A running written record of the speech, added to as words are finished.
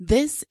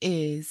This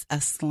is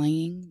a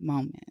slaying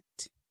moment.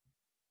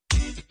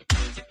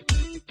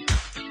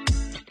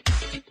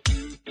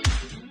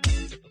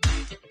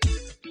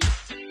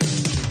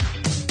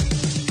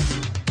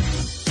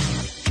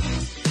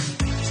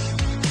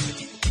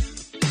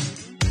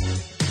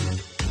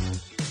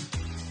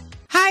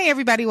 Hi,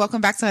 everybody.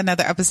 Welcome back to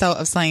another episode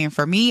of Slaying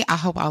for Me. I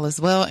hope all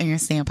is well and you're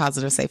staying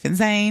positive, safe, and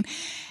sane.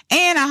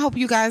 And I hope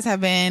you guys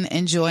have been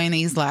enjoying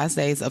these last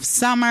days of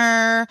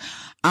summer.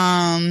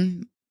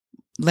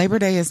 Labor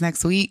Day is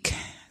next week.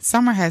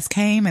 Summer has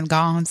came and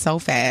gone so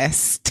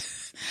fast.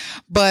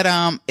 But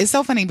it's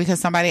so funny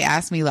because somebody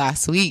asked me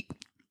last week,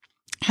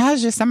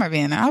 how's your summer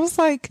been? And I was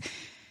like,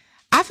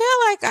 I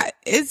feel like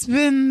it's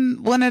been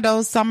one of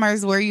those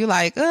summers where you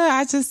like,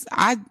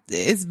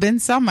 it's been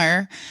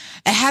summer.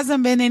 It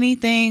hasn't been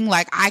anything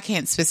like I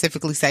can't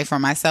specifically say for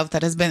myself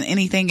that has been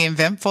anything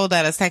eventful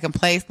that has taken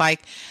place.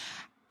 Like,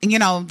 you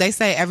know, they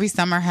say every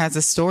summer has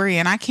a story,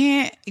 and I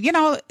can't,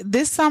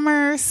 this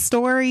summer's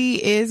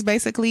story is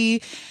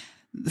basically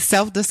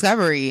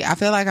self-discovery. I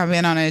feel like I've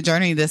been on a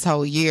journey this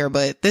whole year,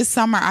 but this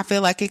summer I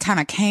feel like it kind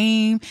of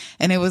came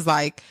and it was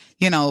like,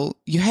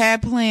 you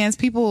had plans.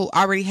 People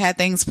already had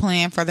things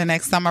planned for the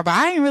next summer, but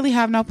I didn't really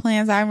have no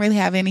plans. I didn't really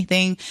have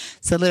anything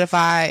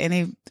solidified,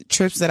 any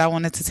trips that I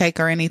wanted to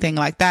take or anything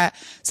like that.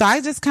 So I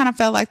just kind of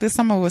felt like this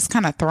summer was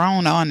kind of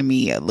thrown on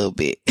me a little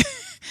bit.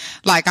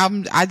 Like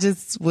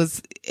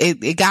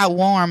it got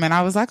warm and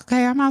I was like,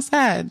 okay, I'm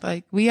outside.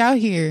 Like we out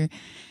here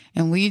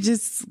and we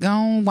just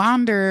gonna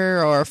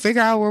wander or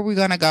figure out where we're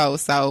gonna go.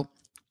 So,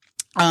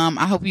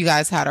 I hope you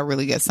guys had a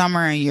really good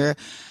summer and you're,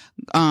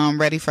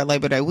 ready for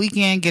Labor Day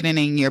weekend, getting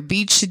in your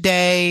beach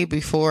day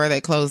before they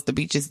close the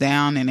beaches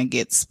down and it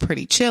gets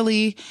pretty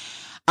chilly.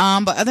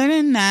 But other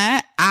than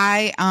that,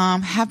 I,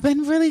 have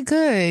been really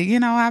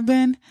good. I've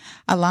been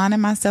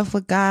aligning myself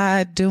with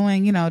God,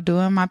 doing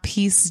my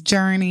peace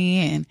journey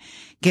and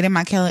getting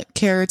my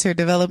character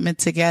development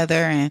together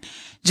and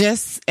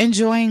just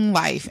enjoying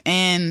life.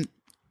 And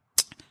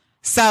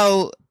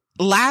so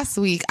last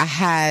week I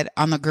had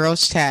on the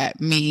girls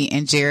chat, me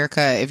and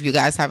Jerica, if you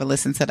guys haven't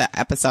listened to the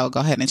episode,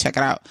 go ahead and check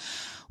it out.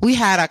 We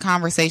had a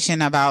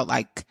conversation about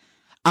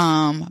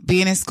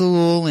being in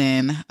school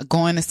and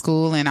going to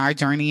school and our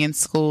journey in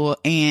school.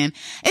 And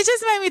it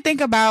just made me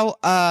think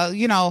about,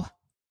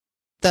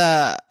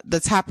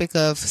 the topic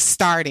of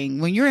starting.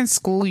 When you're in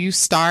school, you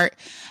start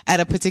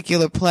at a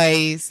particular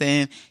place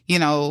and,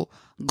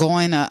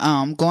 going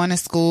to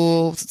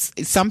school.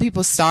 Some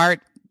people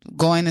start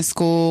going to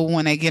school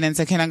when they get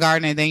into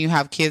kindergarten, and then you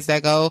have kids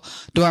that go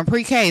during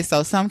pre-K.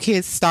 So some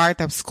kids start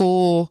the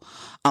school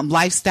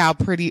lifestyle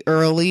pretty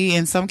early,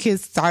 and some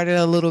kids started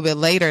a little bit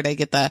later. They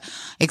get the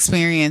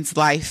experience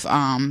life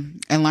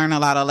and learn a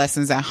lot of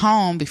lessons at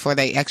home before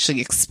they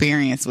actually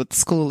experience what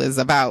school is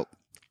about.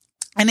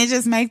 And it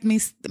just made me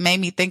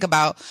think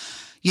about,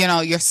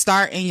 your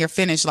start and your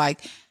finish,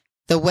 like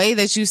the way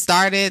that you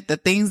started, the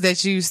things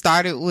that you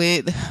started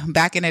with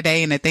back in the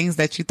day and the things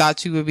that you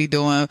thought you would be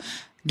doing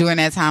during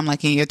that time,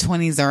 like in your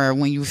 20s or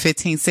when you were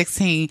 15,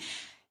 16,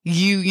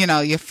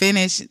 you're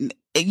finished.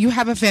 You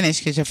haven't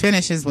finished because your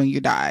finish is when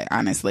you die,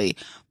 honestly.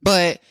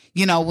 But,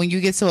 when you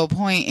get to a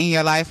point in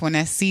your life when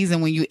that season,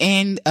 when you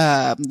end,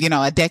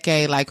 a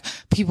decade, like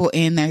people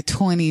in their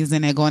 20s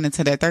and they're going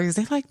into their 30s,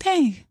 they're like,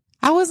 dang,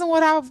 I wasn't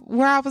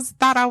where I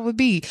thought I would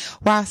be.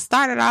 Where I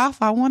started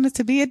off, I wanted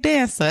to be a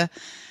dancer.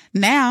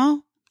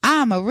 Now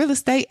I'm a real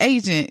estate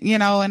agent,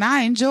 and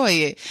I enjoy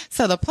it.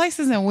 So the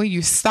places in where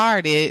you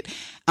started,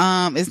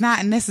 is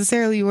not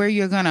necessarily where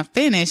you're going to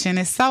finish. And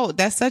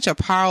that's such a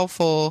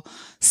powerful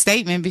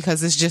statement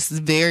because it's just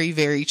very,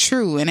 very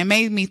true. And it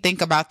made me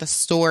think about the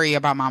story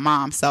about my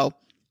mom. So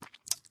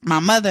my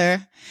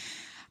mother,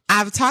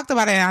 I've talked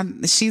about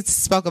it. She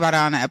spoke about it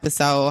on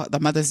the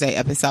Mother's Day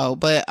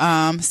episode. But,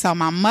 so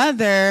my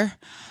mother,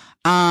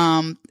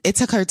 it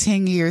took her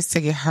 10 years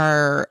to get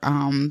her,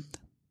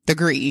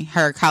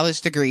 her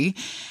college degree.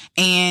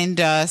 And,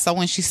 so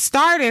when she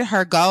started,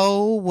 her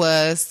goal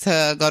was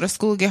to go to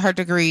school, get her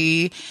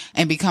degree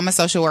and become a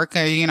social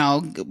worker,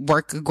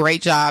 work a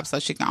great job so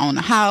she can own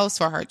a house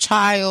for her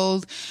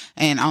child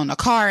and own a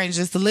car and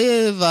just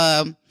live,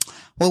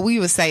 what we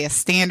would say a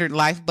standard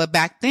life. But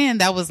back then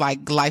that was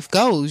like life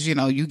goals. You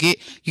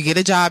get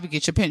a job, you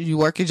get your pension, you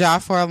work your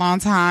job for a long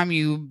time,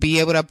 you be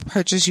able to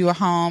purchase you a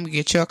home, you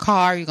get you a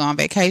car, you go on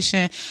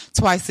vacation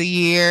twice a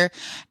year,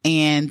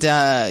 and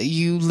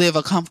you live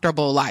a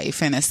comfortable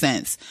life in a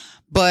sense.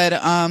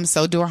 But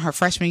so during her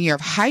freshman year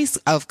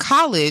of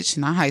college,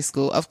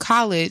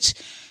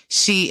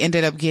 she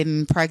ended up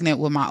getting pregnant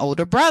with my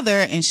older brother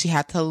and she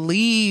had to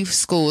leave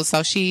school.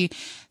 So she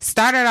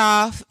started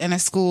off in a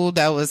school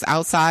that was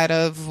outside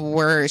of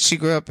where she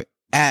grew up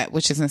at,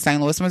 which is in St.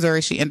 Louis,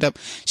 Missouri.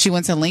 She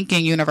went to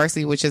Lincoln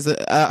University, which is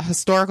a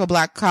historical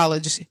Black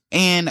college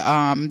in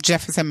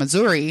Jefferson,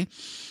 Missouri.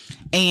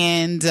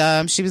 And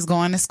she was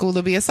going to school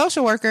to be a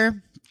social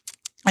worker.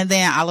 And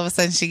then all of a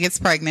sudden she gets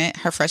pregnant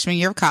her freshman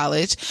year of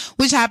college,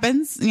 which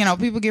happens,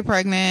 people get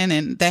pregnant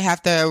and they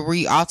have to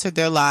re-alter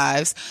their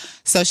lives.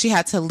 So she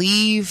had to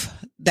leave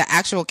the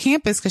actual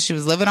campus, because she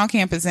was living on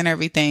campus and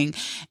everything,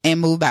 and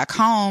moved back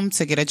home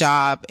to get a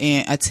job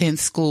and attend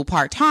school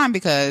part-time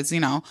because,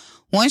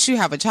 once you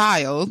have a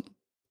child,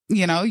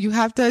 you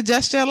have to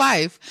adjust your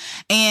life.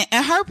 And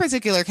in her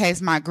particular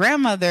case, my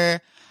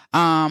grandmother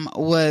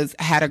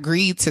had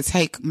agreed to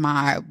take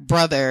my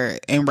brother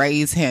and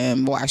raise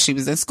him while she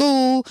was in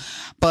school.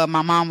 But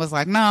my mom was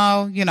like,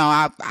 no,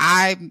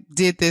 I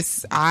did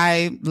this.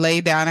 I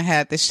laid down and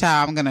had this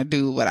child. I'm going to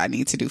do what I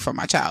need to do for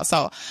my child.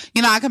 So,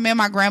 I commend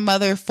my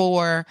grandmother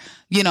for,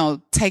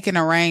 taking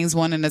the reins,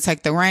 wanting to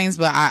take the reins.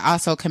 But I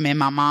also commend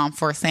my mom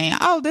for saying,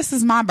 oh, this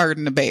is my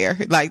burden to bear.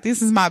 Like,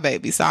 this is my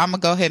baby. So I'm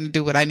going to go ahead and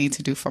do what I need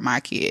to do for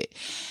my kid.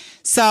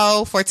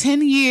 So for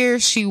 10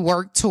 years, she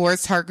worked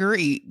towards her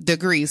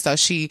degree. So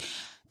she,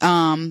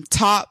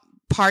 taught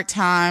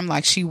part-time,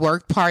 like she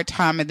worked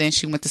part-time, and then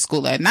she went to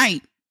school at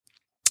night.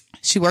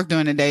 She worked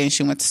during the day and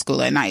she went to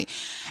school at night.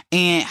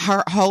 And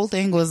her whole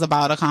thing was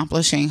about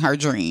accomplishing her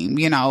dream,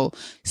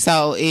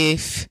 So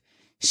if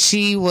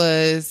she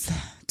was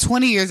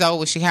 20 years old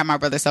when she had my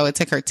brother, so it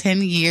took her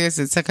 10 years.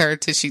 It took her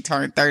till she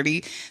turned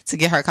 30 to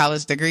get her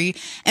college degree.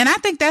 And I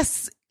think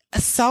that's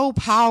so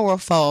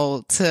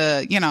powerful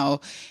to,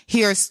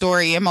 hear a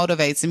story. It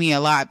motivates me a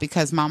lot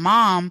because my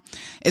mom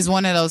is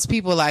one of those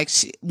people, like,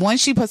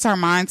 once she puts her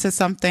mind to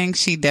something,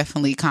 she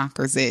definitely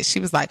conquers it.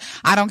 She was like,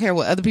 I don't care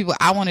what other people,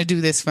 I want to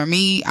do this for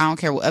me. I don't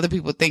care what other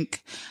people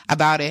think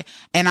about it.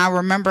 And I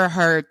remember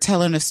her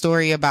telling a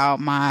story about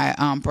my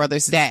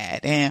brother's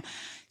dad, and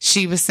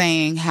she was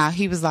saying how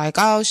he was like,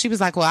 she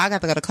was like, well, I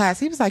got to go to class.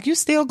 He was like, you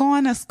still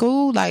going to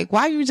school? Like,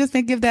 why you just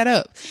didn't give that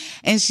up?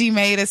 And she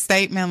made a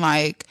statement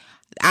like,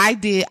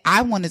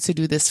 I wanted to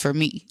do this for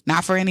me,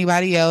 not for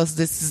anybody else.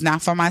 This is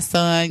not for my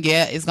son.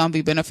 Yeah, it's going to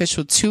be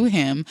beneficial to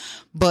him,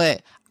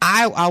 but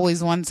I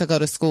always wanted to go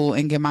to school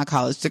and get my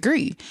college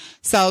degree.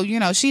 So,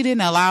 she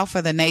didn't allow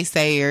for the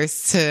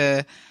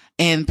naysayers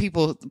and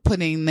people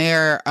putting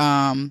their,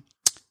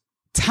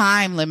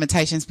 time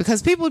limitations,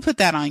 because people put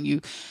that on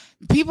you.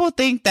 People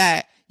think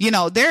that,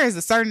 there is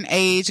a certain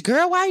age.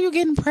 Girl, why are you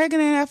getting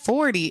pregnant at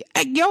 40?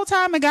 At your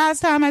time and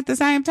God's time at the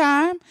same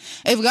time.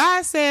 If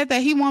God said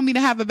that he want me to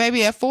have a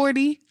baby at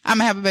 40, I'm going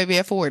to have a baby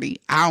at 40.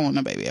 I don't want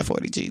a baby at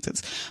 40,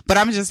 Jesus. But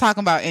I'm just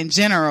talking about in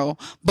general.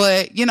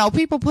 But,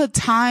 people put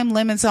time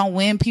limits on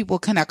when people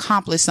can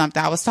accomplish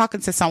something. I was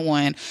talking to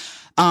someone,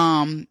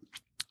 one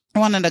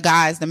of the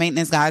guys, the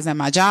maintenance guys at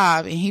my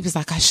job, and he was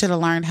like, I should have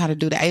learned how to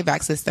do the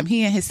AVAC system.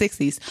 He in his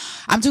 60s.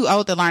 I'm too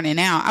old to learn it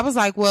now. I was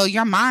like, well,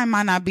 your mind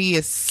might not be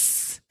as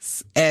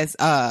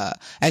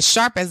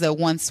sharp as it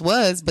once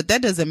was, but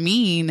that doesn't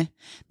mean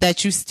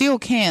that you still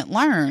can't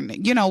learn.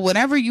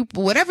 Whatever you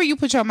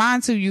put your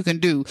mind to, you can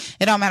do.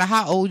 It don't matter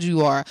how old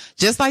you are.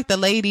 Just like the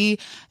lady,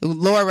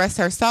 Lord rest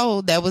her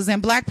soul, that was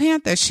in Black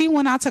Panther. She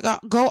went out to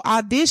go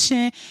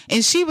audition,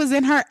 and she was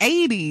in her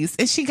 80s,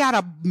 and she got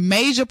a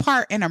major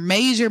part in a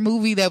major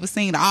movie that was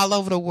seen all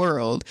over the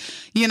world,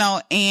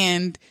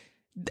 and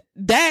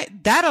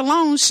that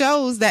alone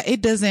shows that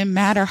it doesn't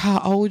matter how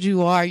old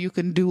you are. You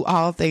can do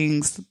all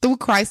things through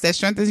Christ that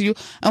strengthens you,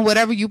 and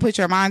whatever you put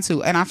your mind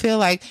to. And I feel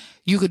like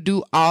you could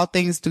do all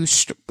things through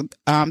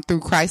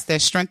Christ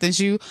that strengthens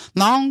you,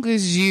 long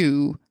as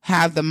you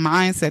have the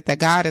mindset that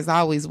God is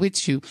always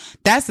with you.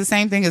 That's the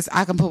same thing as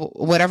I can put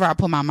whatever I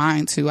put my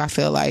mind to, I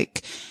feel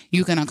like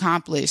you can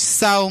accomplish.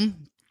 So,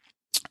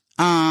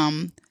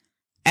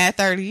 at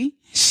 30,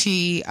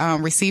 she,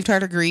 received her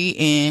degree,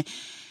 and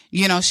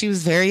she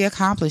was very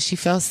accomplished. She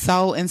felt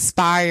so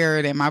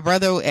inspired, and my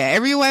brother,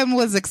 everyone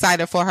was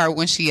excited for her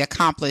when she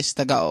accomplished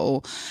the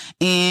goal.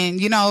 And,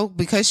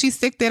 because she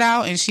sticked it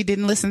out and she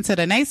didn't listen to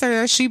the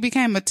naysayers, she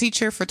became a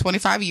teacher for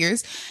 25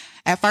 years.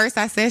 At first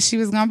I said she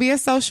was going to be a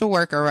social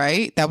worker,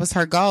 right? That was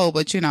her goal.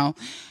 But,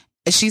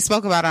 she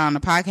spoke about it on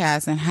the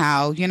podcast, and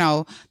how,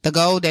 the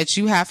goal that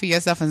you have for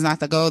yourself is not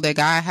the goal that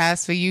God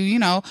has for you.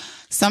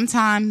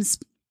 Sometimes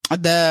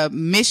the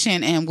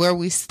mission and where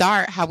we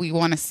start, how we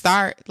want to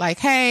start, like,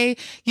 hey,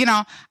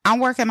 I'm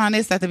working on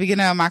this at the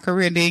beginning of my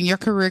career, and then your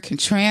career can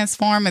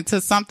transform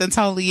into something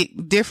totally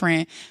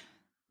different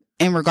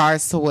in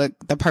regards to what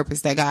the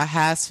purpose that God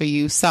has for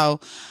you. So,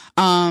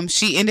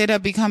 she ended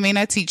up becoming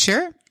a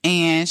teacher,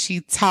 and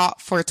she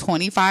taught for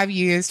 25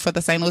 years for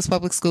the St. Louis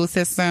public school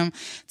system,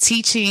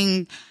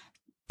 teaching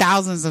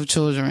thousands of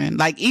children.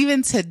 Like,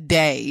 even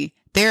today,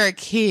 there are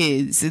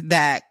kids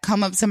that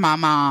come up to my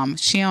mom.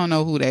 She don't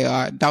know who they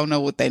are, don't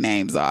know what their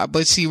names are,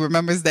 but she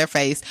remembers their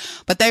face.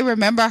 But they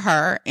remember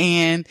her,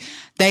 and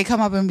they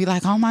come up and be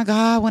like, oh my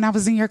God, when I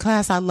was in your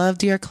class, I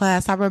loved your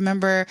class. I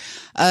remember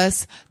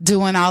us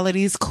doing all of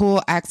these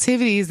cool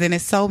activities. And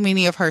it's so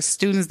many of her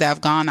students that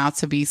have gone out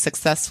to be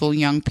successful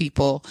young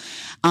people.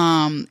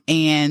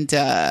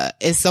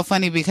 It's so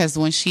funny because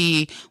when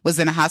she was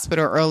in the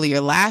hospital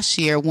earlier last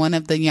year, one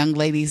of the young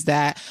ladies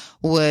that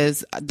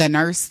was the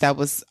nurse that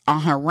was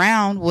on her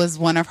round was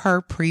one of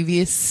her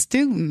previous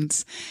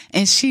students.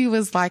 And she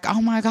was like,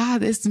 oh my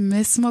God, it's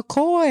Miss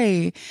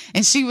McCoy.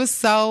 And she was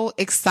so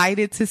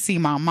excited to see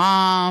my my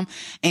mom,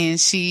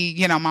 and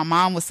my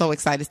mom was so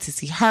excited to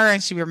see her,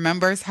 and she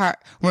remembered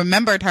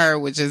her,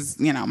 which is,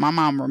 my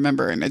mom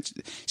remembering it.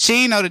 She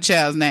didn't know the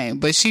child's name,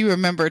 but she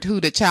remembered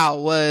who the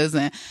child was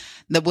and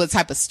what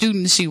type of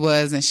student she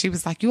was. And she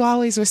was like, you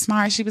always were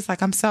smart. She was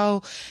like,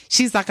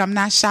 I'm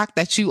not shocked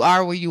that you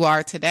are where you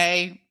are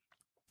today.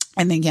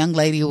 And the young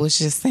lady was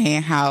just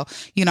saying how,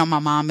 my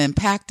mom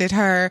impacted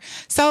her.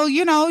 So,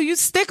 you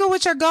stick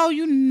with your goal.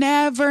 You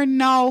never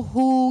know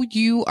who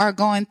you are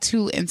going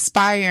to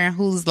inspire and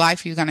whose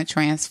life you're going to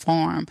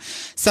transform.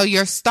 So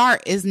your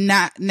start is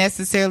not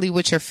necessarily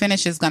what your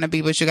finish is going to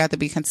be, but you got to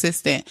be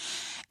consistent.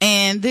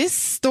 And this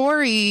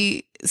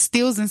story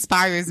still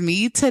inspires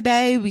me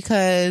today,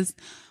 because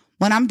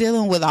when I'm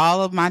dealing with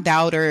all of my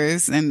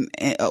doubters and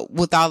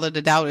with all of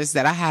the doubters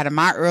that I had in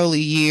my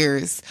early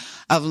years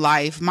of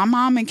life, my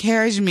mom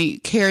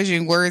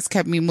encouraging words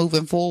kept me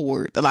moving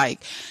forward. Like,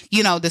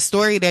 the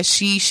story that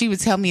she would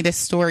tell me this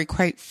story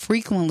quite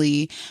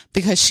frequently,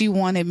 because she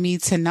wanted me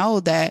to know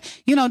that,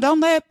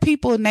 don't let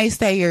people,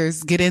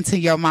 naysayers, get into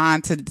your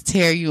mind to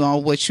deter you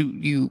on what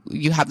you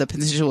have the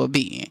potential of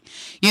being,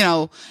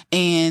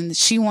 and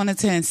she wanted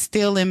to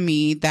instill in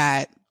me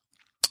that,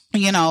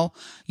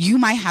 you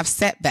might have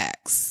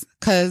setbacks,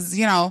 because,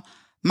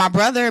 my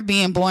brother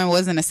being born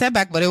wasn't a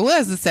setback, but it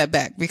was a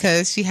setback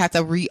because she had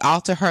to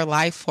re-alter her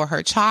life for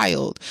her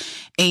child.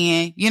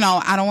 And,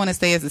 I don't want to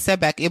say it's a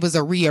setback. It was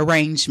a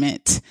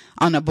rearrangement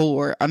on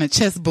a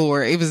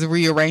chessboard. It was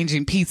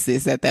rearranging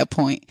pieces at that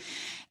point.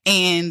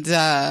 And,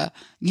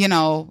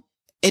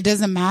 it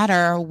doesn't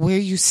matter where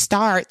you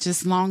start,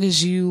 just long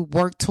as you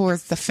work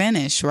towards the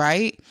finish,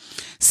 right?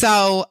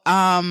 So,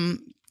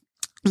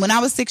 when I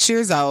was 6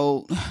 years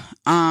old,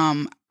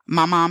 my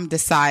mom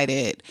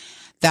decided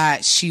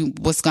that she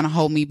was going to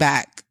hold me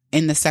back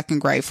in the second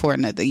grade for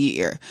another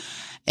year.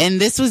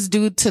 And this was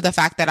due to the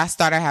fact that I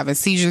started having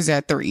seizures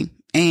at 3.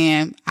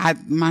 And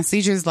my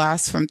seizures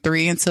last from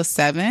 3 until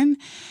 7.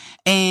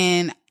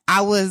 And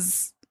I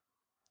wasn't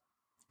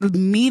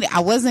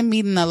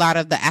meeting a lot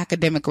of the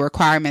academic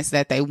requirements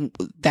that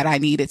I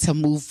needed to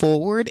move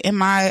forward in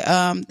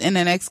my, in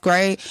the next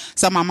grade.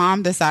 So my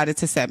mom decided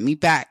to set me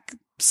back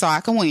so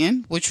I can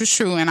win, which was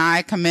true. And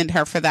I commend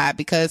her for that,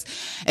 because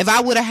if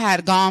I would have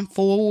had gone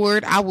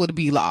forward, I would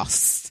be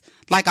lost.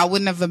 Like, I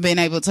wouldn't have been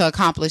able to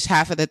accomplish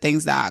half of the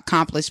things that I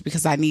accomplished,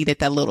 because I needed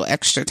that little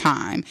extra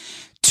time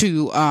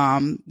to,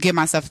 get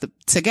myself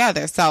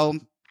together. So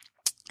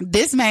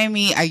this made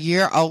me a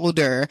year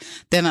older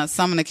than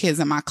some of the kids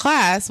in my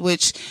class,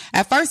 which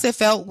at first it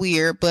felt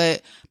weird,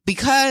 but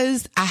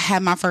because I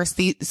had my first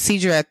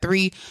seizure at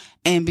 3,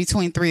 and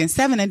between 3 and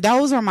 7, and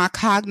those are my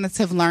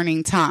cognitive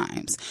learning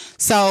times.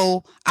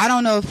 So I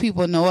don't know if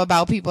people know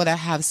about people that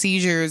have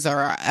seizures or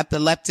are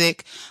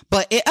epileptic,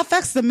 but it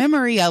affects the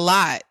memory a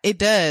lot. It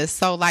does.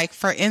 So, like,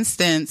 for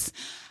instance,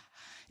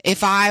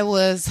 if I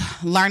was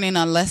learning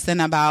a lesson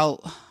about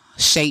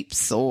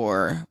shapes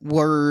or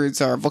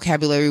words or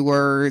vocabulary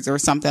words or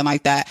something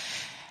like that,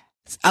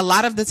 a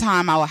lot of the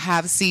time I would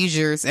have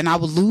seizures and I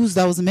would lose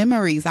those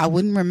memories. I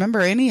wouldn't remember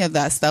any of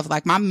that stuff.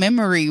 Like, my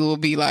memory will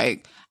be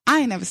like,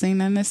 I ain't never seen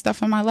none of this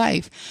stuff in my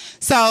life.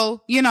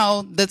 So,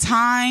 the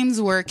times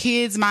where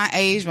kids my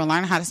age were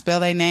learning how to spell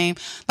their name,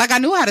 like, I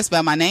knew how to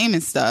spell my name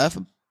and stuff.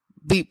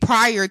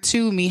 Prior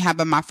to me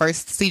having my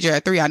first seizure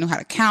at 3, I knew how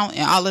to count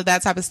and all of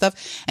that type of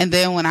stuff. And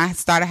then when I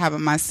started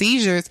having my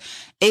seizures,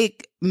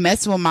 it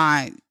messed with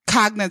my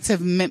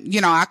cognitive,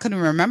 I couldn't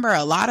remember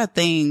a lot of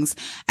things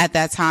at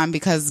that time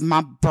because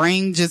my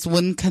brain just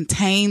wouldn't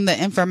contain the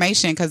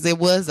information, because it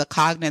was a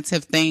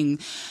cognitive thing.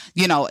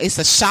 It's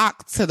a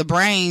shock to the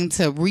brain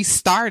to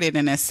restart it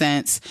in a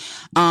sense.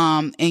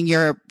 And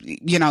your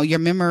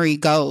memory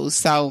goes.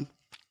 So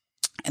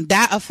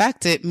that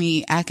affected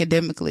me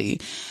academically.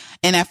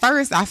 And at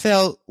first I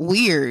felt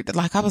weird.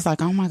 Like, I was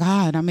like, oh my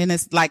God. I mean,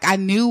 it's like, I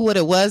knew what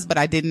it was, but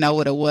I didn't know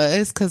what it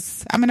was,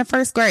 because I'm in the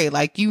first grade.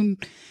 Like,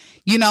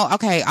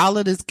 okay, all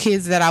of the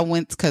kids that I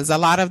went, because a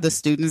lot of the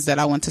students that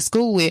I went to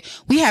school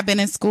with, we have been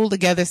in school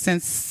together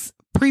since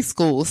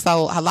preschool.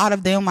 So a lot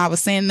of them, I was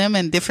seeing them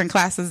in different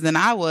classes than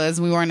I was.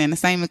 We weren't in the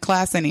same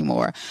class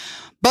anymore.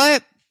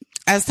 But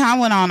as time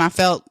went on, I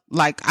felt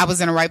like I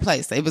was in the right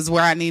place. It was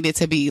where I needed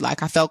to be.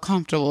 Like, I felt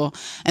comfortable.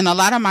 And a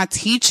lot of my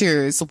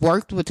teachers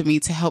worked with me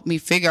to help me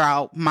figure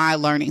out my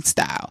learning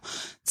style.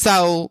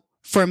 So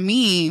for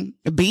me,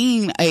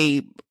 being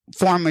a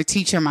former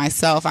teacher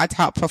myself, I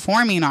taught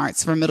performing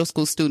arts for middle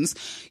school students.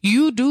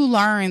 You do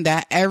learn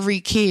that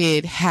every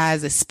kid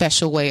has a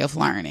special way of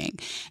learning.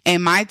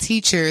 And my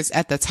teachers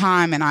at the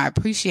time, and I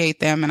appreciate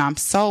them, and I'm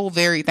so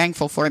very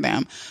thankful for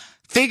them,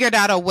 figured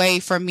out a way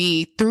for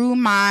me through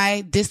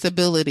my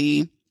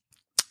disability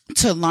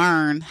to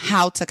learn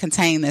how to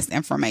contain this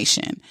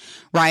information,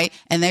 right?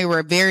 And they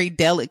were very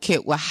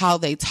delicate with how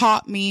they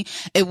taught me.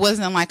 It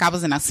wasn't like I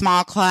was in a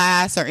small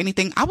class or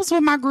anything. I was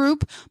with my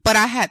group, but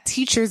I had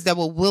teachers that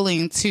were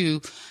willing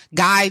to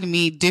guide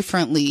me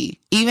differently.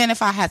 Even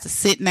if I had to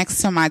sit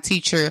next to my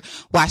teacher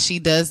while she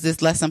does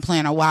this lesson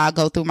plan or while I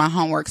go through my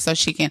homework, so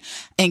she can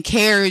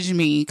encourage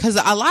me. Cause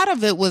a lot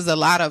of it was a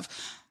lot of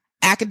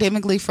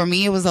academically for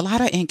me, it was a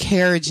lot of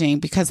encouraging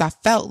because I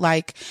felt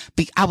like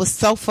I was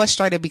so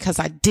frustrated because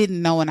I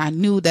didn't know and I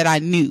knew that I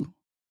knew.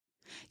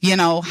 You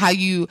know, how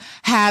you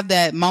have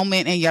that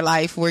moment in your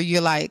life where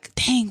you're like,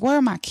 dang, where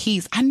are my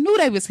keys? I knew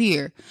they was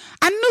here.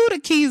 I knew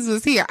the keys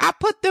was here. I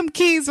put them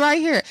keys right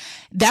here.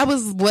 That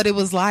was what it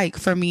was like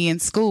for me in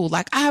school.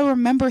 Like, I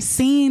remember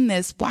seeing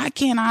this. Why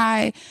can't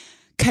I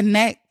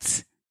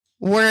connect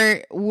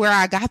where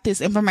I got this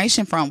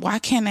information from? Why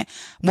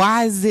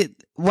does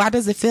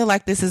it feel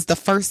like this is the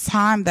first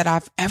time that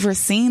I've ever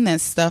seen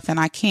this stuff and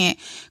I can't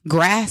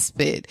grasp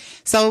it?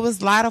 So it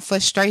was a lot of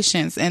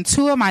frustrations. And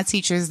two of my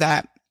teachers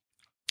that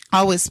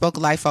always spoke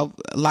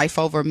life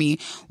over me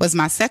was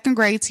my second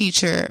grade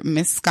teacher,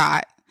 Miss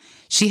Scott.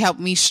 She helped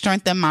me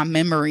strengthen my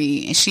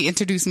memory, and she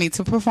introduced me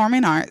to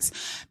performing arts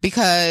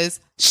because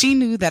she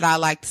knew that I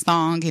liked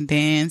song and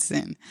dance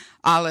and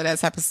all of that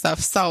type of stuff.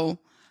 So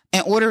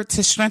in order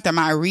to strengthen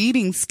my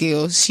reading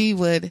skills, she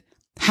would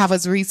have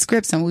us read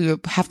scripts and we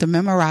would have to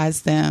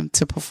memorize them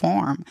to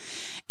perform.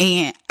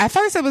 And at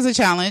first it was a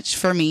challenge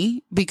for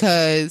me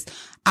because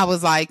I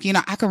was like, you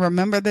know, I can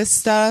remember this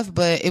stuff,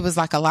 but it was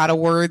like a lot of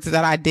words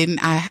that I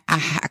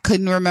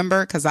couldn't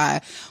remember because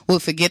I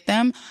would forget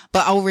them.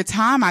 But over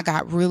time, I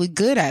got really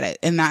good at it.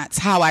 And that's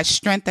how I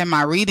strengthened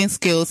my reading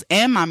skills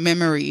and my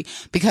memory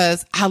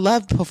because I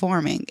loved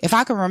performing. If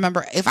I could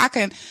remember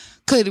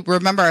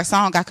a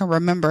song, I can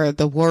remember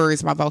the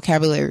words, my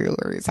vocabulary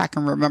words. I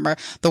can remember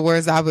the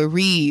words I would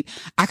read.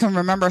 I can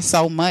remember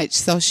so much.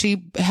 So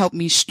she helped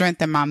me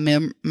strengthen my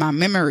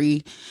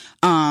memory,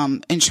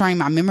 and train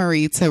my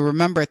memory to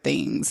remember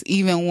things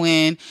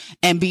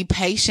and be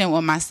patient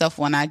with myself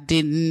when I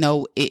didn't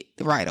know it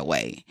right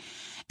away.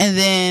 And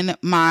then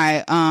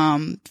my,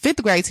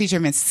 5th grade teacher,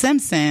 Miss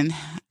Simpson,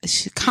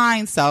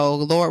 kind soul,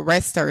 Lord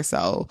rest her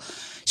soul.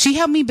 She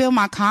helped me build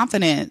my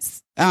confidence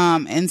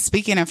and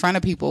speaking in front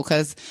of people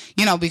because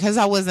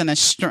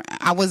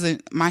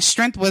my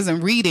strength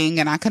wasn't reading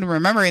and I couldn't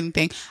remember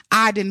anything.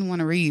 I didn't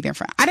want to read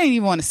I didn't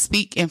even want to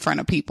speak in front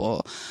of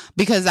people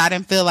because I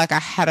didn't feel like I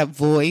had a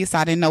voice.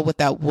 I didn't know what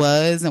that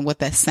was and what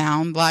that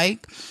sounded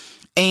like.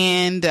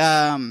 And,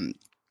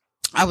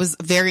 I was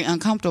very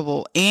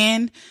uncomfortable.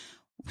 And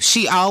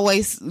she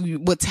always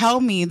would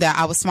tell me that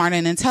I was smart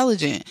and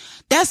intelligent.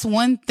 That's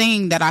one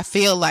thing that I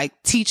feel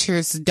like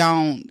teachers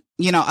don't.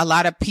 You know, a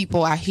lot of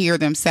people, I hear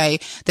them say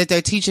that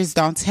their teachers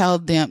didn't tell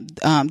them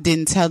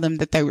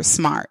that they were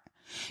smart.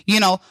 You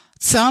know,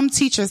 some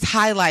teachers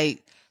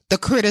highlight the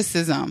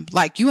criticism,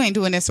 like you ain't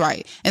doing this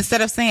right,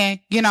 instead of saying,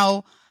 you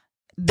know,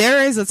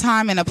 there is a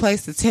time and a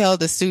place to tell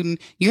the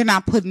student you're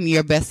not putting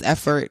your best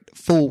effort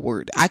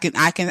forward. I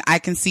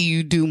can see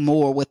you do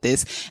more with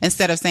this,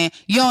 instead of saying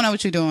you don't know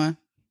what you're doing.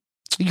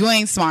 You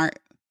ain't smart.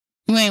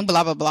 You ain't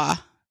blah, blah, blah.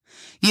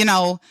 You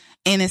know,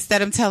 and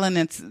instead of telling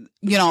it,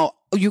 you know,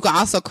 you can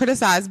also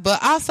criticize,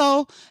 but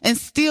also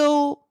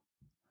instill,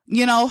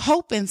 you know,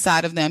 hope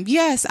inside of them.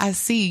 Yes, I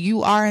see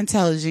you are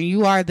intelligent.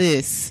 You are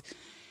this.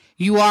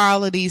 You are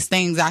all of these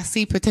things. I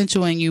see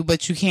potential in you,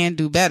 but you can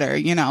do better,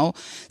 you know?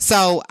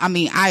 So, I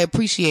mean, I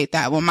appreciate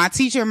that. When my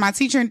teacher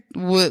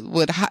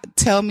would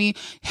tell me,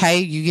 hey,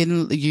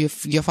 you're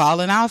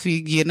falling off.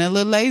 You're getting a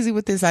little lazy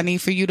with this. I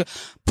need for you to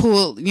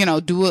pull, you know,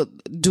 do a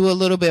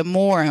little bit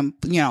more and,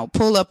 you know,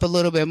 pull up a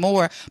little bit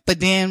more. But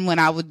then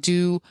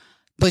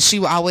but she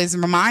would always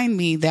remind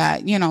me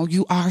that, you know,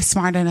 you are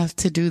smart enough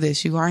to do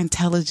this. You are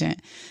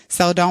intelligent.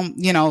 So don't,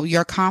 you know,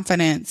 your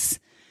confidence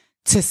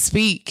to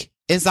speak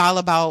is all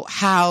about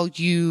how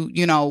you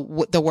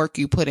know, the work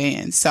you put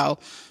in. So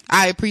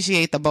I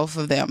appreciate the both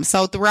of them.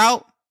 So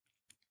throughout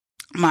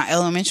my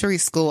elementary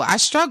school, I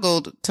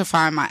struggled to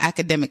find my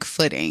academic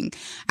footing.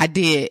 I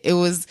did. It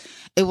was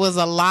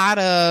a lot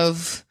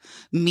of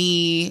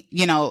me,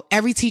 you know,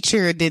 every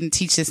teacher didn't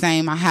teach the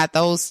same. I had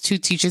those two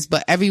teachers,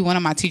 but every one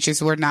of my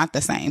teachers were not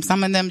the same.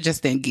 Some of them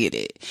just didn't get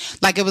it.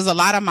 Like it was a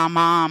lot of my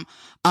mom,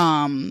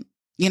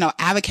 you know,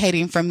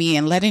 advocating for me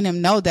and letting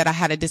them know that I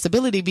had a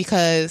disability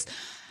because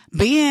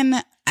being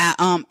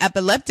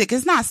epileptic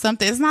is not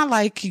something, it's not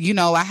like, you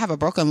know, I have a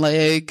broken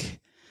leg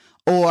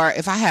or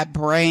if I had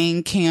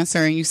brain cancer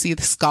and you see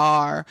the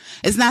scar,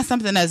 it's not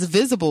something that's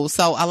visible.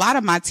 So a lot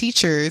of my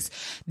teachers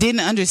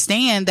didn't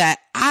understand that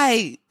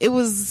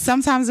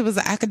sometimes it was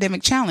an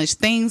academic challenge,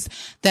 things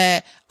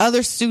that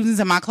other students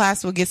in my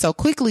class would get so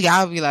quickly.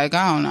 I would be like,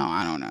 I don't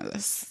know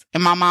this.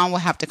 And my mom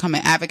would have to come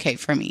and advocate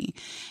for me.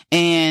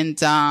 And,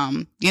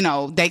 you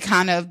know, they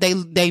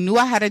knew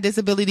I had a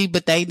disability,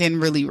 but they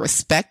didn't really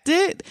respect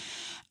it.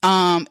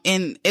 And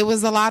it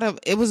was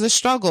a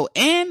struggle.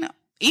 And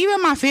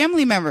even my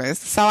family members.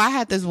 So I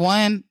had this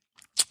one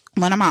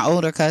of my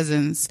older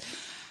cousins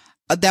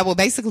that would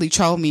basically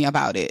troll me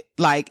about it.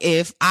 Like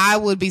if I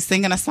would be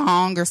singing a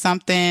song or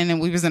something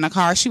and we was in a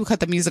car, she would cut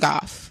the music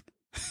off.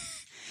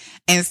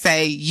 And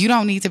say, you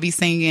don't need to be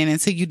singing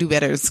until you do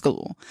better in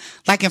school.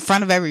 Like in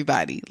front of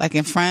everybody, like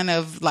in front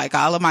of like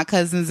all of my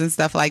cousins and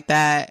stuff like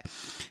that.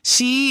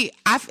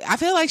 I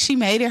feel like she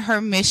made it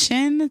her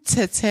mission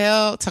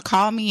to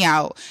call me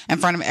out in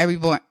front of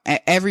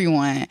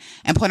everyone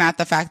and point out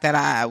the fact that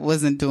I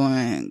wasn't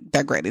doing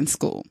that great in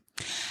school.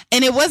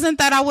 And it wasn't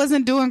that I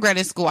wasn't doing great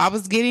in school. I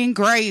was getting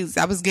grades.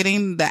 I was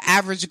getting the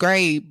average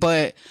grade,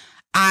 but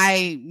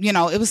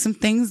it was some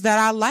things that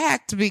I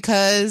lacked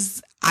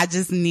because I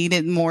just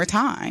needed more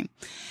time.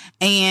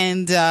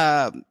 And,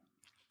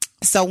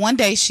 so one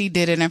day she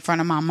did it in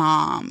front of my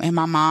mom, and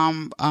my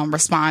mom,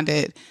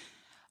 responded,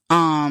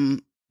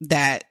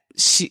 that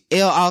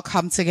it'll all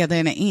come together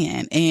in the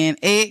end. And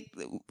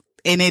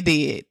it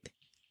did.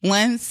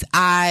 Once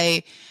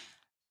I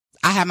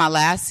had my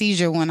last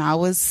seizure when I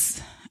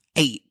was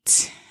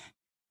 8,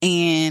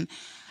 and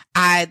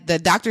the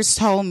doctors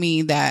told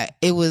me that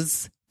it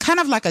was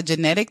kind of like a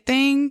genetic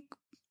thing,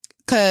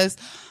 because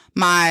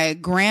my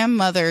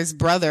grandmother's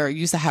brother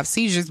used to have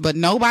seizures, but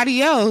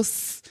nobody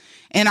else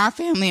in our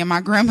family. And my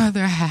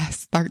grandmother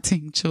has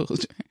 13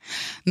 children.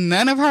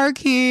 None of her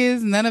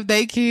kids, none of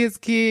their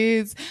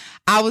kids.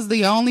 I was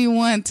the only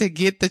one to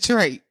get the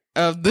trait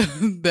of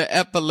the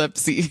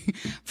epilepsy.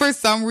 For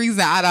some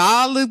reason, out of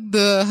all of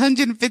the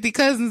 150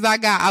 cousins I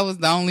got, I was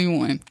the only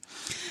one.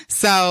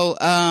 So,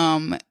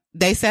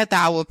 they said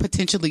that I would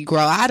potentially grow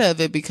out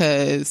of it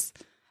because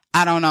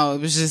I don't know.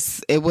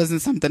 It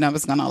wasn't something that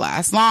was going to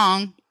last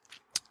long.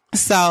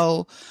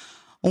 So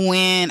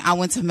when I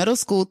went to middle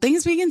school,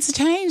 things began to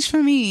change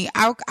for me.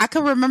 I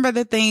could remember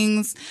the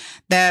things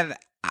that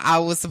I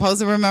was supposed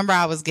to remember.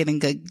 I was getting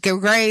good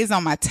grades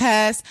on my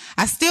tests.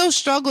 I still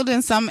struggled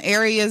in some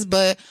areas,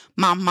 but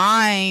my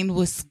mind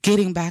was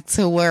getting back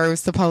to where it was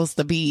supposed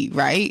to be,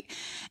 right?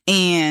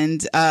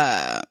 And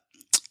I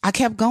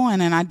kept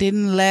going, and I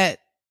didn't let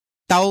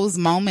those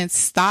moments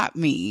stop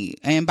me.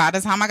 And by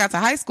the time I got to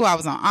high school, I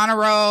was on honor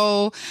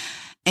roll,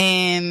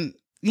 and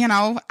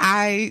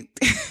I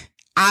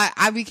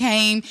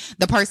became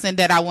the person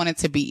that I wanted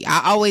to be.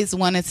 I always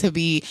wanted to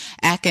be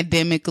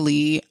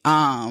academically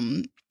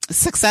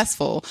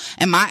successful,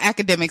 and my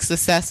academic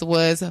success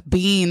was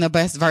being the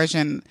best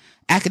version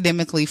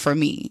academically for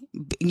me.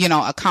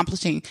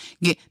 Accomplishing,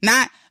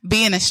 not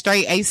being a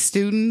straight A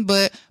student,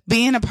 but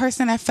being a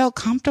person that felt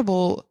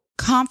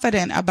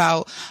confident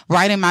about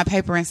writing my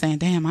paper and saying,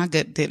 damn, I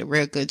did a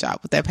real good job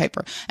with that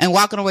paper, and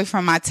walking away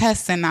from my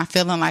tests and not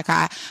feeling like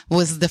I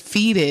was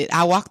defeated.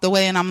 I walked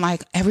away and I'm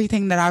like,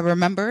 everything that I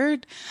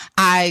remembered,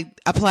 I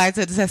applied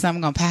to the test. I'm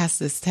going to pass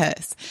this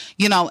test,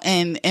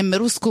 and in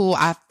middle school,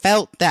 I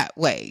felt that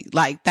way,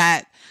 like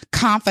that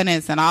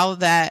confidence and all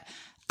of that.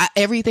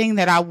 Everything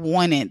that I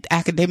wanted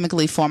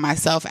academically for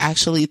myself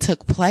actually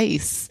took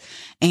place.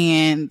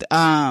 And,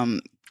 my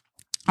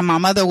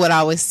mother would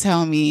always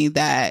tell me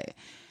that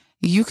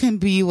you can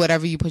be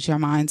whatever you put your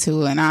mind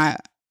to. And I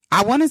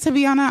wanted to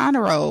be on an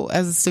honor roll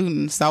as a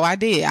student. So I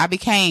did. I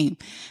became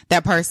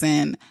that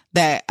person,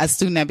 a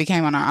student that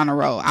became on an honor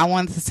roll. I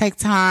wanted to take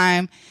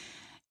time.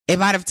 It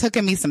might have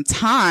taken me some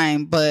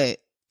time, but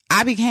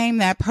I became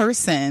that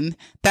person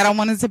that I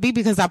wanted to be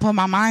because I put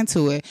my mind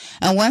to it.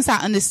 And once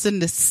I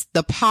understood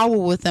the power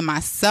within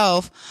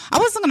myself, I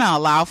wasn't going to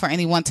allow for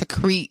anyone to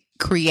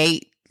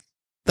create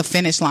the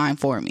finish line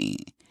for me.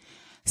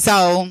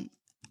 So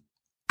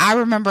I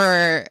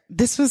remember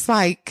this was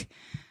I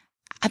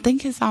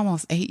think it's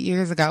almost 8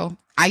 years ago.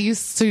 I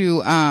used to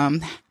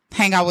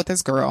hang out with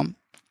this girl,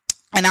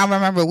 and I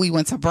remember we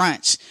went to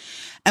brunch,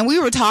 and we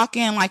were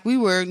talking like we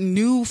were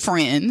new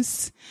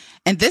friends.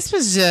 And this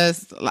was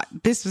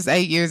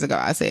 8 years ago,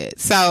 I said.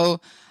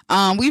 So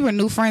we were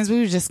new friends.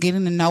 We were just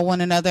getting to know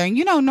one another. And,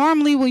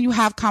 normally when you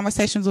have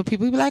conversations with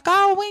people, you be like,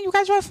 oh, when you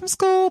graduate from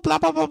school, blah,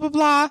 blah, blah, blah,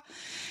 blah.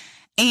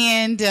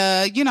 And,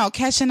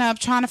 catching up,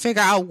 trying to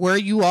figure out where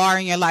you are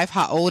in your life,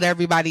 how old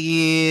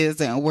everybody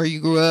is, and where you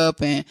grew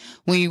up, and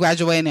when you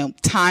graduate,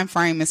 and time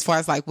frame as far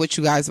as what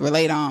you guys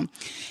relate on.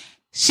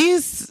 She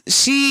is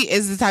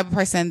the type of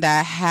person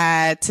that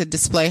had to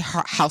display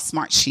how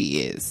smart she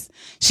is.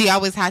 She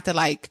always had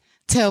to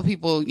tell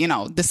people,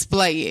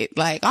 display it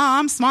oh,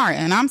 I'm smart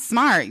and I'm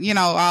smart,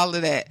 all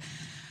of that.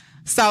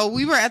 So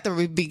we were at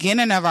the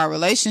beginning of our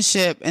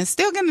relationship and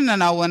still getting to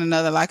know one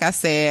another, like I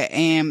said,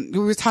 and we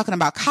were talking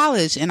about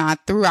college, and I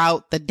threw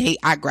out the date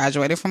I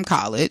graduated from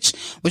college,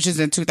 which is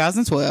in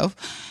 2012.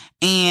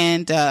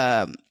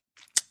 And,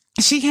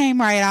 she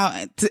came right out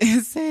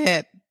and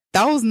said,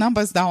 those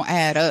numbers don't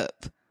add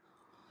up.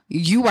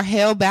 You were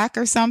held back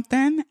or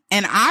something.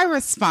 And I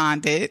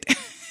responded,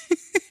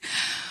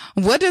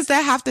 what does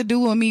that have to do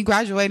with me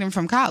graduating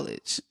from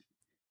college?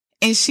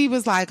 And she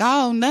was like,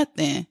 oh,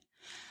 nothing.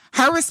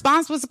 Her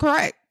response was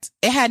correct.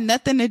 It had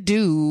nothing to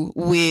do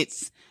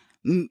with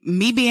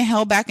me being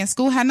held back in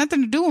school. It had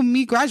nothing to do with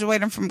me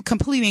graduating from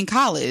completing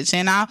college.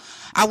 And I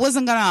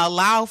wasn't going to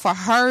allow for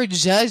her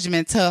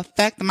judgment to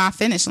affect my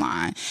finish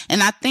line.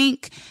 And I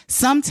think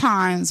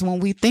sometimes when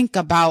we think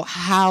about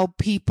how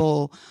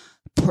people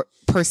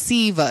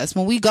perceive us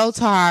when we go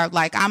to our,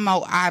 like,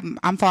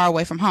 I'm far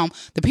away from home.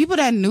 The people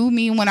that knew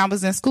me when I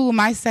was in school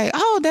might say,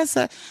 oh,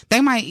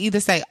 they might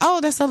either say,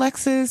 oh, that's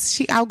Alexis,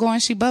 she outgoing,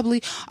 she bubbly,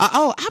 or,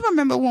 oh, I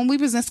remember when we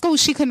was in school,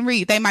 she couldn't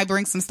read. They might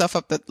bring some stuff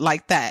up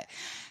like that.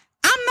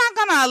 I'm not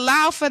gonna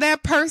allow for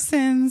that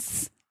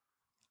person's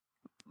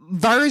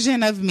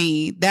version of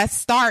me, their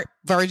start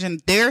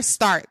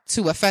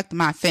to affect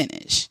my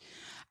finish.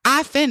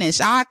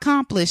 I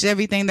accomplished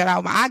everything that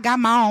I got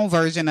my own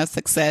version of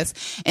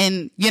success.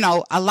 And,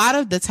 a lot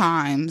of the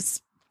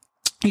times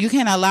you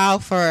can allow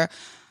for,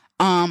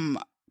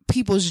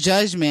 people's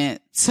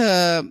judgment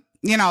to,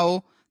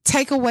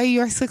 take away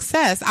your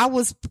success. I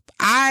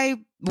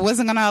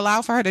wasn't going to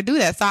allow for her to do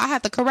that. So I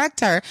had to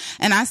correct her.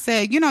 And I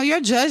said,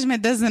 your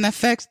judgment doesn't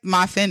affect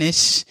my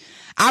finish.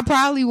 I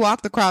probably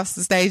walked across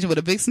the stage with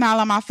a big smile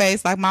on my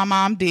face like my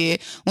mom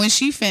did when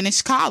she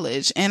finished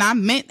college. And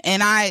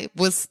I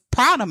was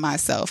proud of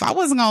myself. I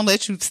wasn't going to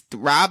let you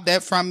rob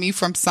that from me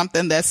from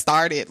something that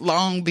started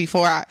long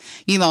before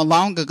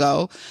long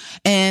ago.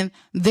 And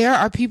there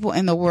are people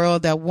in the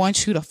world that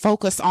want you to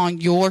focus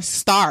on your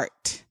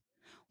start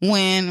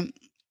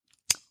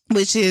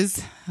which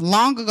is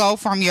long ago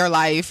from your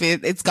life.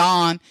 It's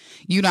gone.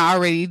 You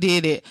already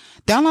did it.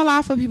 Don't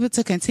allow for people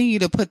to continue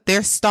to put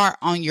their start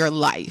on your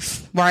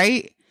life,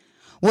 right?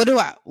 What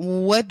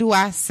do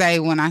I say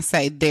when I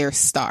say their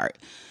start?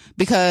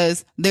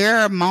 Because there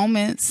are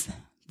moments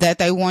that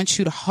they want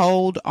you to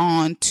hold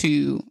on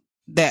to,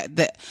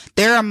 that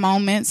there are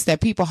moments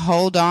that people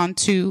hold on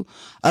to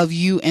of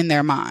you in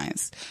their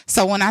minds.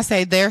 So when I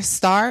say their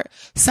start,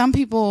 some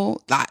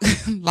people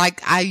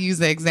like I use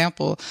the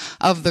example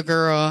of the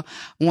girl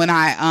when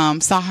I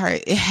saw her.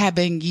 It had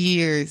been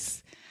years.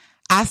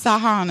 I saw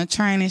her on a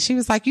train and she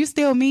was like, "You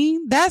still me?"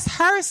 That's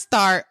her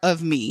start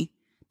of me.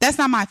 That's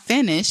not my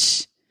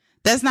finish.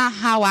 That's not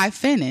how I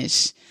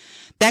finish.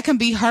 That can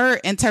be her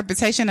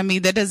interpretation of me.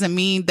 That doesn't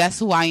mean that's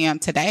who I am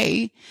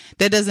today.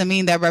 That doesn't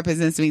mean that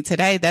represents me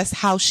today. That's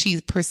how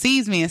she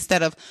perceives me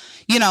instead of,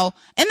 and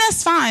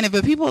that's fine. If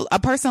a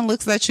person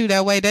looks at you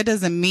that way, that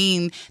doesn't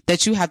mean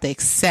that you have to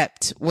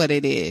accept what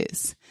it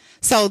is.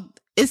 So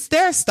it's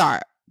their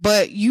start,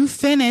 but you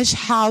finish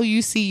how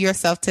you see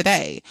yourself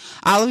today.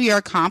 All of your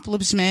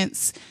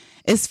accomplishments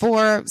is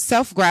for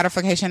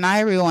self-gratification, not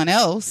everyone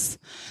else.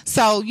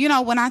 So,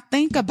 when I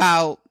think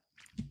about,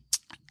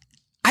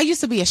 I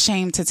used to be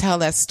ashamed to tell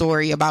that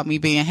story about me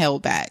being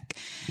held back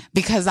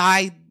because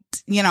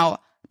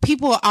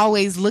people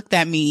always looked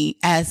at me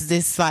as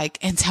this like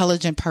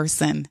intelligent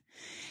person.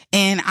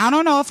 And I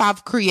don't know if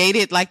I've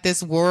created like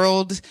this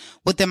world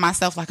within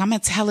myself, like I'm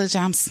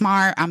intelligent, I'm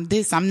smart, I'm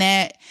this, I'm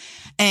that.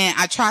 And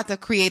I tried to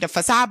create a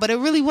facade, but it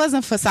really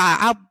wasn't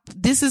facade.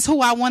 This is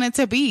who I wanted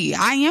to be.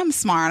 I am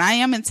smart. I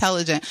am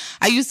intelligent.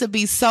 I used to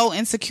be so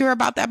insecure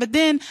about that. But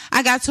then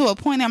I got to a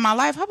point in my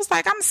life, I was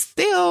like, I'm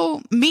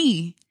still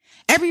me.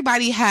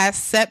 Everybody has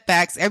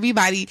setbacks.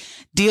 Everybody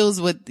deals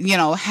with,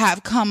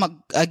 have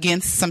come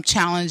against some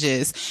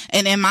challenges.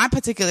 And in my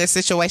particular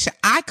situation,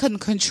 I couldn't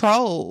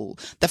control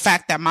the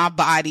fact that my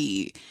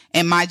body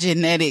and my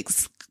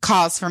genetics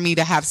caused for me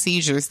to have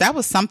seizures. That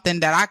was something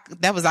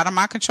that was out of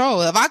my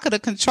control. If I could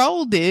have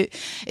controlled it,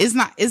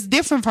 it's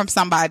different from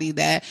somebody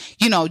that,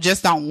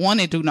 just don't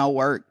want to do no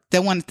work. They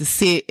wanted to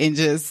sit and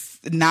just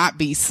not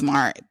be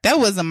smart. That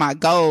wasn't my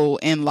goal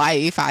in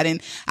life. I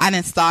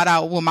didn't start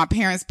out when my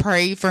parents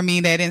prayed for me.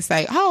 They didn't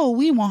say, "Oh,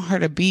 we want her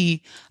to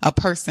be a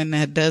person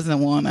that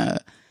doesn't want to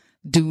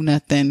do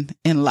nothing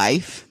in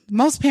life."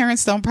 Most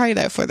parents don't pray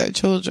that for their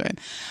children.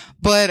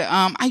 But,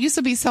 I used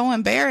to be so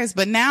embarrassed,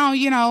 but now,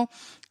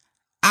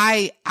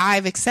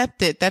 I've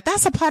accepted that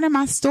that's a part of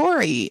my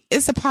story.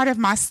 It's a part of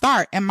my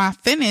start, and my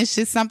finish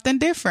is something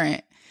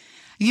different.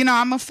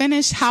 I'm going to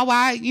finish how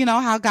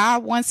how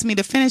God wants me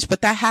to finish,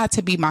 but that had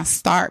to be my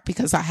start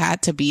because I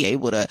had to be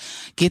able to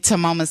get to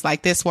moments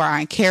like this where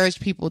I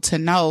encourage people to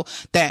know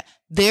that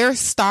their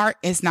start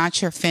is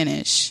not your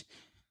finish.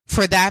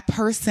 For that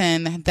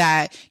person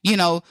that,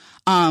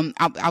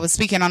 I was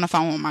speaking on the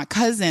phone with my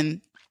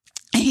cousin,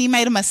 and he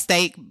made a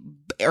mistake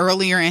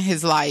earlier in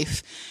his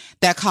life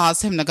that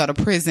caused him to go to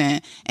prison.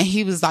 And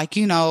he was like,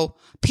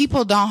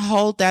 people don't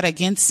hold that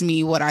against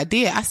me, what I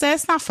did. I said,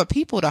 it's not for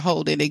people to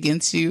hold it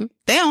against you.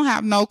 They don't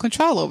have no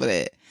control over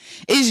that.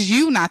 It's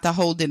you not to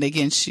hold it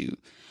against you.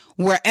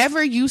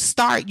 Wherever you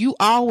start, you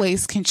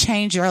always can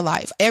change your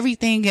life.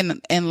 Everything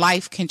in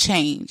life can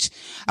change.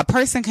 A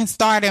person can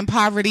start in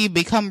poverty,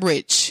 become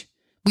rich.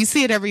 We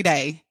see it every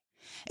day.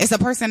 It's a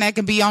person that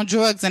can be on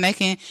drugs and they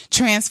can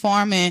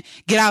transform and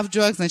get off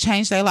drugs and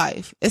change their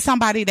life. It's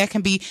somebody that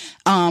can be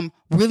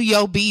really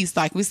obese,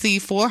 like we see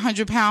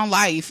 400-pound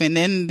life. And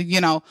then,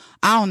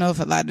 I don't know if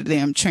a lot of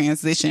them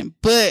transition,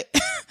 but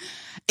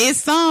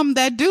it's some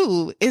that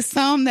do. It's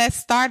some that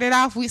started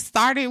off, we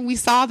saw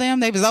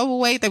them, they was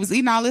overweight, they was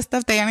eating all this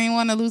stuff, they didn't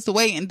want to lose the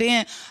weight. And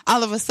then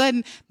all of a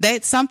sudden,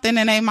 that something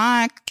in their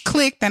mind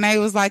clicked and they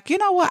was like, you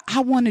know what?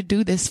 I want to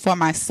do this for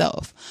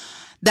myself.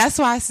 That's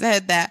why I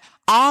said that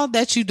all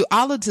that you do,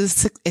 all of the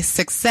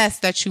success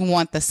that you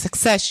want, the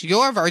success,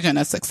 your version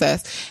of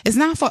success, is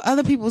not for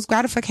other people's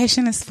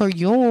gratification. It's for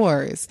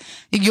yours,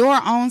 your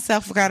own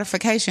self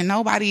gratification.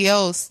 Nobody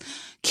else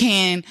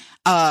can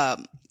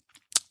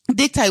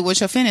dictate what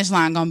your finish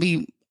line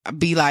gonna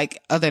be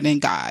like other than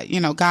God. You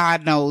know,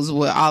 God knows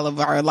what all of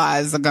our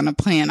lives are gonna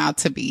plan out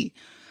to be.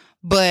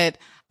 But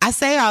I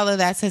say all of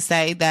that to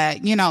say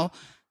that, you know,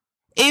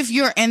 if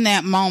you're in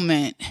that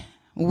moment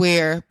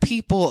where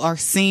people are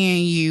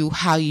seeing you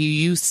how you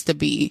used to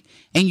be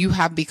and you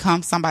have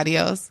become somebody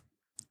else,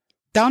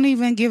 don't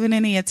even give it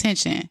any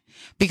attention,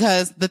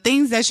 because the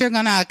things that you're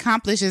going to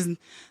accomplish is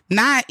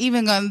not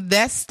even going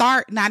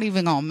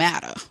to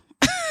matter.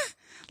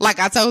 Like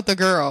I told the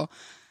girl,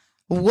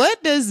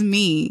 what does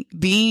me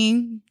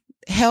being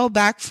held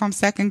back from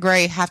second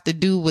grade have to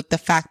do with the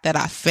fact that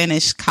I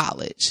finished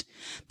college?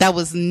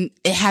 It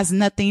has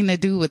nothing to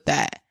do with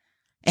that.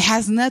 It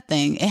has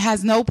nothing. It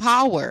has no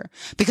power,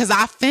 because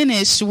I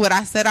finished what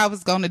I said I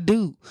was going to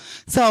do.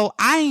 So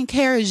I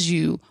encourage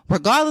you,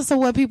 regardless of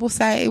what people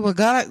say,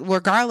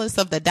 regardless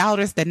of the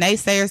doubters, the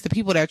naysayers, the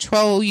people that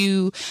troll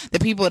you, the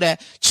people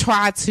that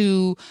try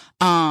to,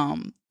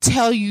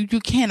 tell you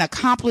you can't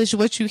accomplish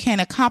what you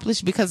can't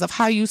accomplish because of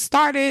how you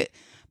started,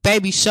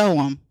 baby, show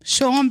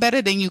them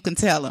better than you can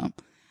tell them.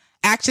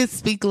 Actions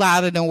speak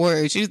louder than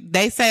words.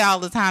 They say all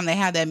the time, they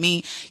have that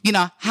meme, you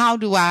know, how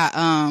do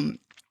I,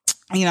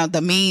 you know,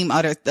 the meme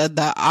or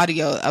the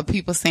audio of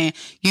people saying,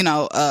 you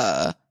know,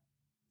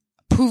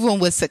 proven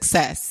with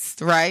success,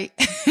 right?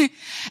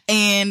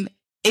 And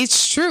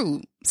it's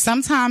true.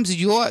 Sometimes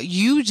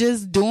you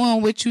just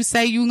doing what you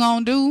say you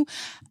gonna do,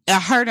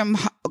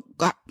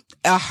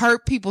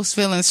 hurt people's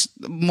feelings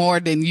more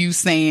than you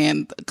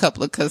saying a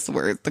couple of cuss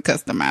words to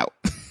cuss them out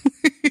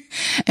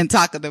and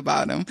talking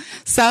about them.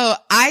 So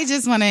I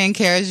just want to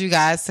encourage you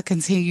guys to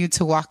continue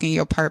to walk in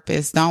your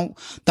purpose. Don't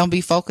be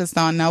focused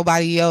on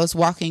nobody else.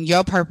 Walk in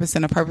your purpose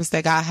and the purpose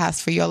that God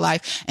has for your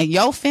life. And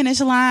your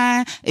finish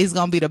line is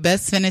going to be the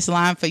best finish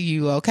line for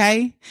you.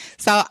 Okay.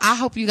 So I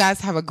hope you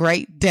guys have a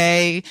great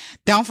day.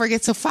 Don't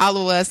forget to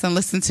follow us and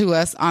listen to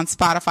us on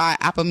Spotify,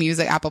 Apple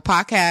Music, Apple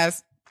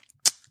Podcasts.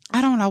 I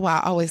don't know why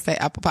I always say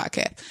Apple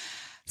Podcasts.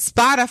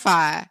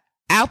 Spotify,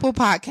 Apple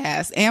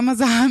Podcasts,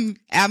 Amazon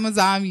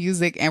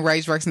Music, and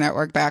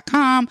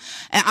RageWorksNetwork.com.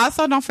 And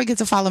also don't forget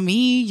to follow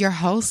me, your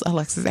host,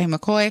 Alexis A.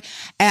 McCoy,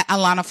 at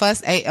Alana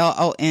Fuss,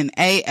 ALONAFUSS,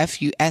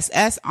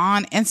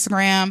 on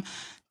Instagram,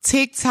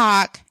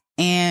 TikTok,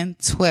 and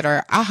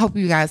Twitter. I hope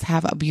you guys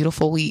have a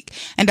beautiful week.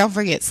 And don't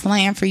forget,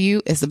 slaying for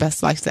you is the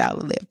best lifestyle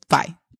to live. Bye.